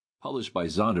Published by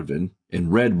Zondervan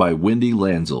and read by Wendy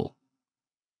Lanzel.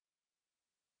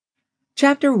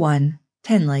 Chapter 1.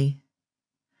 Tinley.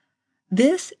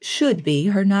 This should be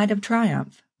her night of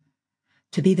triumph.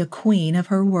 To be the queen of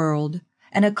her world,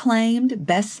 an acclaimed,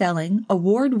 best-selling,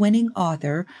 award-winning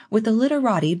author with the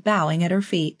literati bowing at her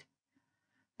feet.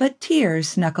 But tears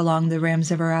snuck along the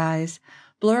rims of her eyes,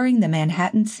 blurring the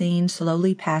Manhattan scene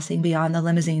slowly passing beyond the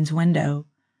limousine's window.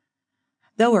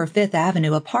 Though her Fifth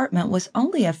Avenue apartment was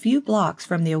only a few blocks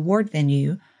from the award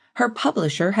venue, her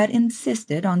publisher had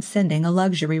insisted on sending a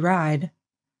luxury ride.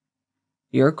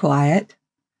 "You're quiet."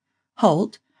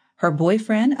 Holt, her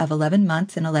boyfriend of 11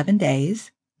 months and 11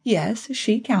 days, yes,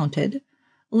 she counted,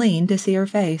 leaned to see her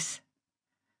face.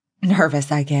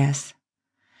 "Nervous, I guess."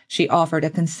 She offered a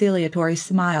conciliatory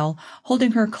smile,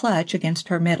 holding her clutch against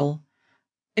her middle.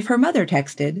 If her mother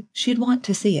texted, she'd want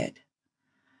to see it.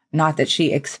 Not that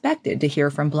she expected to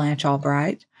hear from Blanche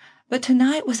Albright, but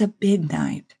tonight was a big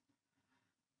night.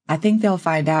 "I think they'll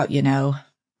find out,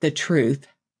 the truth."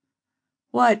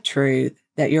 "What truth?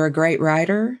 That you're a great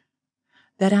writer?"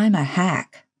 "That I'm a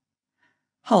hack."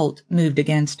 Holt moved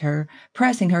against her,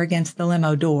 pressing her against the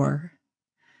limo door.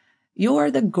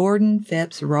 "You're the Gordon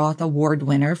Phipps Roth Award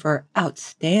winner for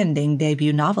Outstanding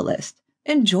Debut Novelist.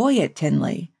 Enjoy it,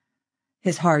 Tinley."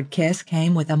 His hard kiss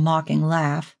came with a mocking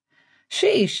laugh.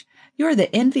 "Sheesh, you're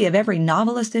the envy of every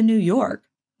novelist in New York.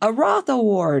 A Roth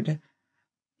Award."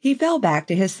 He fell back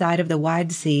to his side of the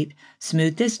wide seat,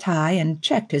 smoothed his tie, and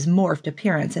checked his morphed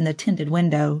appearance in the tinted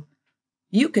window.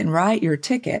 "You can write your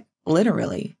ticket,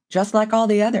 literally, just like all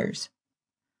the others."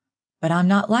 "But I'm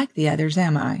not like the others,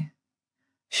 am I?"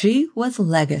 She was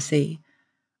legacy.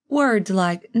 Words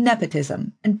like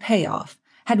nepotism and payoff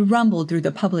had rumbled through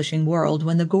the publishing world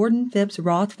when the Gordon Phipps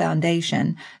Roth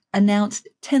Foundation announced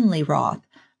Tinley Roth,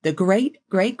 the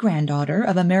great-great-granddaughter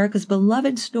of America's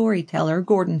beloved storyteller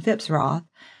Gordon Phipps Roth,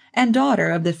 and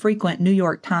daughter of the frequent New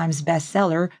York Times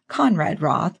bestseller Conrad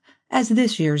Roth, as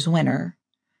this year's winner.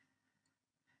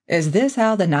 "Is this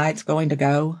how the night's going to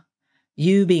go?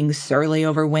 You being surly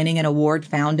over winning an award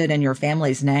founded in your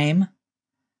family's name?"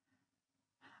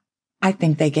 "I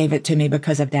think they gave it to me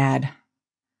because of Dad."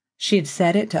 She had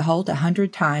said it to Holt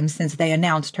 100 times since they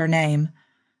announced her name,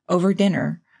 over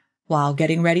dinner, while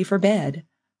getting ready for bed,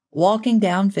 walking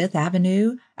down Fifth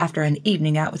Avenue after an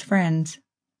evening out with friends.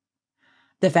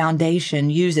 "The foundation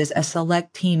uses a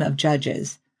select team of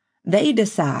judges. They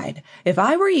decide. If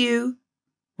I were you,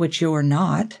 which you're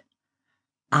not,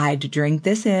 I'd drink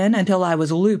this in until I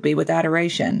was loopy with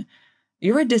adoration.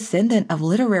 You're a descendant of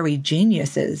literary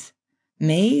geniuses.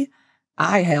 Me?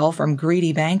 I hail from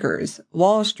greedy bankers,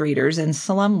 Wall Streeters, and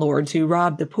slumlords who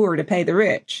rob the poor to pay the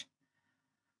rich."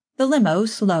 The limo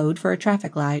slowed for a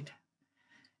traffic light.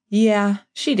 Yeah,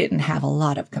 she didn't have a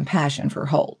lot of compassion for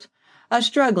Holt. A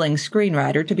struggling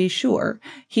screenwriter, to be sure,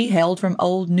 he hailed from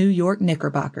old New York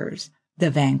Knickerbockers, the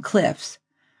Van Cliffs.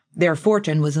 Their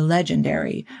fortune was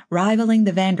legendary, rivaling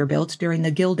the Vanderbilts during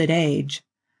the Gilded Age.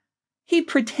 He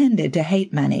pretended to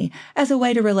hate money as a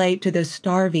way to relate to the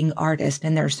starving artist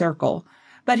in their circle,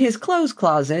 but his clothes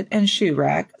closet and shoe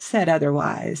rack said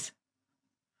otherwise.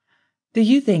 "Do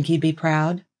you think he'd be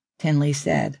proud?" Tinley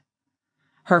said.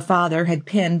 Her father had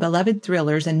penned beloved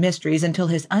thrillers and mysteries until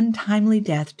his untimely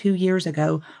death 2 years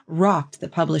ago rocked the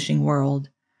publishing world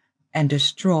and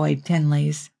destroyed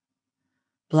Tinley's.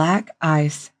 Black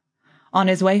ice. On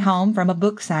his way home from a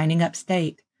book signing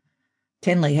upstate.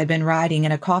 Tinley had been writing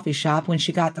in a coffee shop when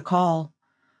she got the call.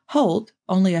 Holt,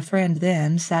 only a friend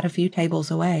then, sat a few tables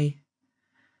away.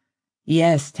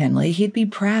 Yes, Tinley, he'd be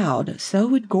proud. So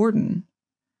would Gordon.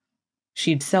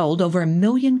 She'd sold over 1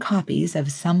 million copies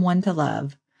of Someone to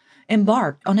Love,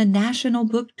 embarked on a national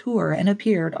book tour and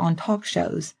appeared on talk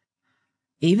shows.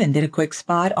 Even did a quick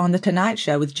spot on The Tonight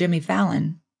Show with Jimmy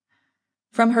Fallon.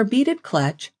 From her beaded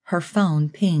clutch, her phone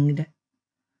pinged.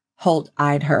 Holt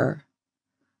eyed her.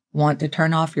 "Want to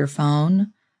turn off your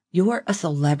phone? You're a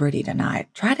celebrity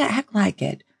tonight. Try to act like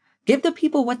it. Give the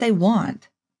people what they want."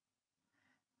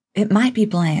 "It might be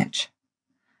Blanche."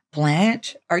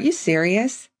 "Blanche? Are you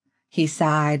serious?" He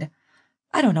sighed.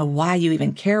 "I don't know why you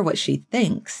even care what she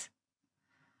thinks."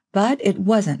 But it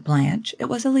wasn't Blanche. It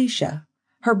was Alicia,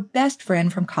 her best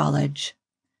friend from college.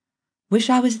 "Wish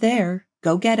I was there.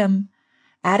 Go get 'em.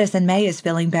 Addison May is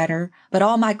feeling better, but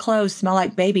all my clothes smell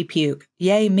like baby puke.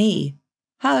 Yay me.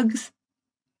 Hugs."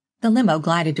 The limo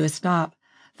glided to a stop,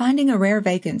 finding a rare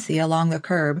vacancy along the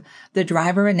curb, the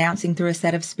driver announcing through a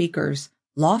set of speakers,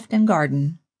 "Loft and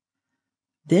Garden."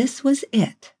 This was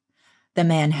it. The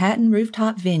Manhattan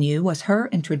rooftop venue was her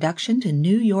introduction to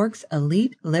New York's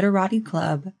elite literati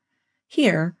club.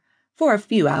 Here, for a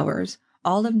few hours,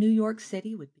 all of New York City would be